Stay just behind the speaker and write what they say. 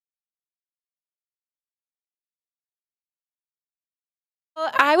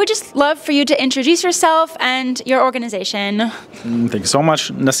I would just love for you to introduce yourself and your organization. Thank you so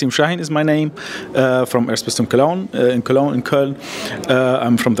much. Nassim Shahin is my name, from Erzbistum Köln, in Köln.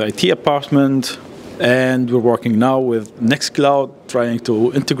 I'm from the IT department, and we're working now with Nextcloud, trying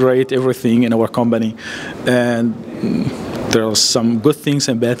to integrate everything in our company. And there are some good things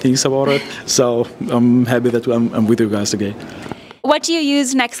and bad things about it, so I'm happy that I'm with you guys again. What do you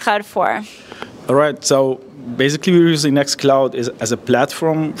use Nextcloud for? All right, so basically we're using Nextcloud as a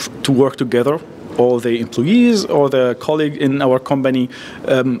platform to work together. All the employees or the colleague in our company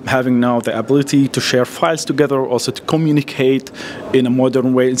having now the ability to share files together, also to communicate in a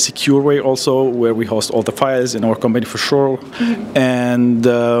modern way and secure way also, where we host all the files in our company for sure. Mm-hmm. And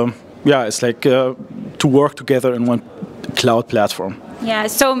yeah, it's like to work together in one cloud platform. Yeah,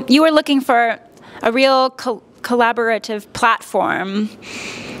 so you were looking for a real collaborative platform.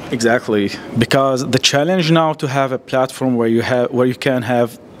 Exactly, because the challenge now to have a platform where you can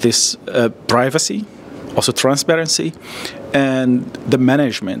have this privacy, also transparency, and the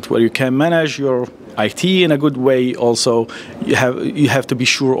management, where you can manage your IT in a good way. Also, you have to be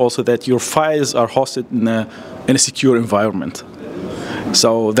sure also that your files are hosted in a secure environment.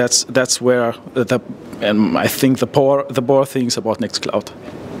 So that's where I think the power things about Nextcloud.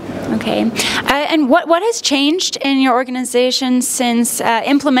 Okay, and what has changed in your organization since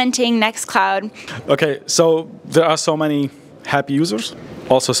implementing Nextcloud? Okay, so there are so many happy users,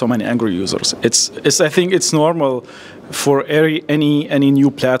 also so many angry users. I think it's normal for any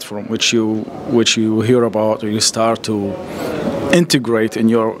new platform which you hear about or you start to integrate in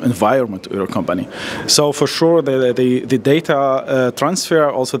your environment or your company. So for sure the data transfer,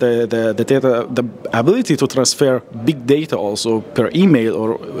 also the ability to transfer big data also per email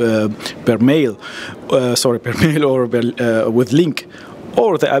or per mail or with link,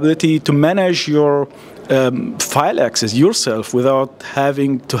 or the ability to manage your file access yourself without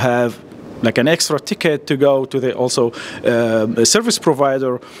having to have like an extra ticket to go to the a service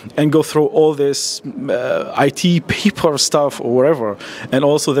provider and go through all this IT paper stuff or whatever, and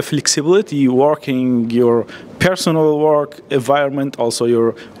also the flexibility working your personal work environment, also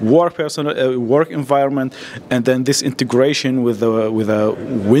your work environment, and then this integration with a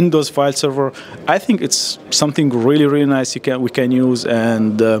Windows file server. I think it's something really nice we can use,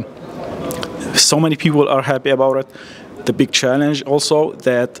 and so many people are happy about it. The big challenge also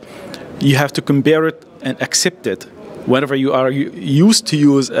that you have to compare it and accept it whenever you are used to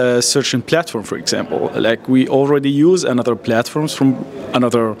use a certain platform, for example. Like we already use another platforms from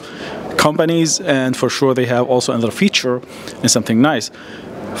another companies, and for sure they have also another feature and something nice.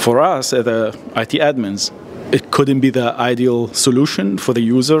 For us, the IT admins, it couldn't be the ideal solution for the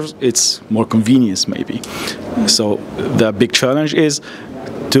users. It's more convenience maybe. So the big challenge is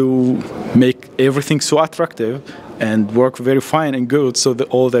to make everything so attractive and work very fine and good, so that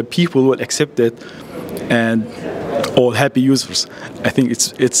all the people will accept it and all happy users. I think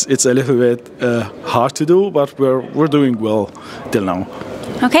it's a little bit hard to do, but we're doing well till now.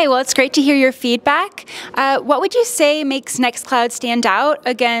 Okay, well, it's great to hear your feedback. What would you say makes Nextcloud stand out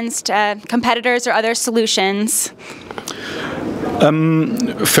against competitors or other solutions?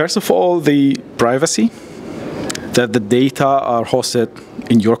 First of all, the privacy, that the data are hosted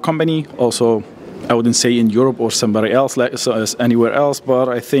in your company. Also, I wouldn't say in Europe or somebody else, anywhere else, but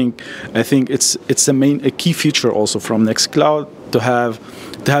I think it's a key feature also from Nextcloud to have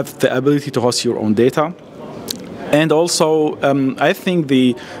the ability to host your own data. And also, I think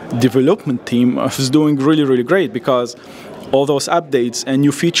the development team is doing really great, because all those updates and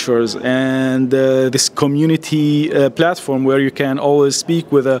new features and this community platform where you can always speak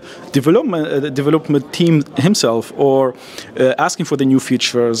with a development team himself, or asking for the new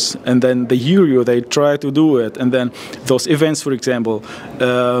features, and then they hear you, they try to do it, and then those events, for example,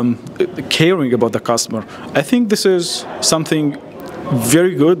 caring about the customer. I think this is something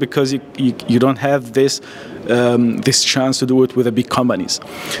very good, because you don't have this chance to do it with the big companies.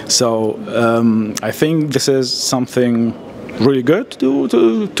 So I think this is something really good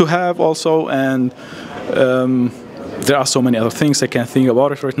to have also, and there are so many other things I can't think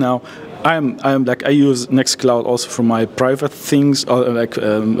about it right now. I use Nextcloud also for my private things, like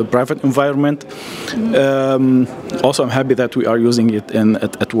a private environment. Also, I'm happy that we are using it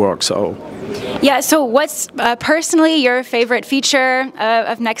at work. So. Yeah. So, what's personally your favorite feature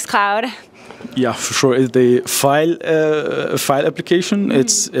of Nextcloud? Yeah, for sure. It's the file application.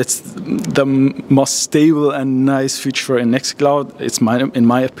 Mm-hmm. It's the most stable and nice feature in Nextcloud. In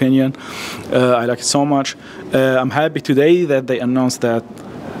my opinion. I like it so much. I'm happy today that they announced that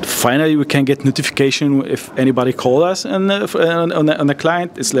finally we can get notification if anybody calls us on the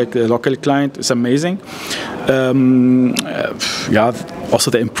client. It's like a local client. It's amazing.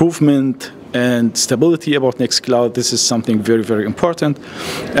 Also the improvement and stability about Nextcloud. This is something very, very important.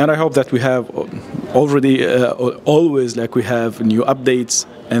 And I hope that we have already always like we have new updates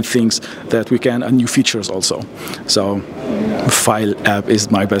and things that we can, and new features also. So file app is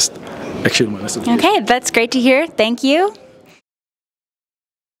my best. Actually, okay, that's great to hear. Thank you.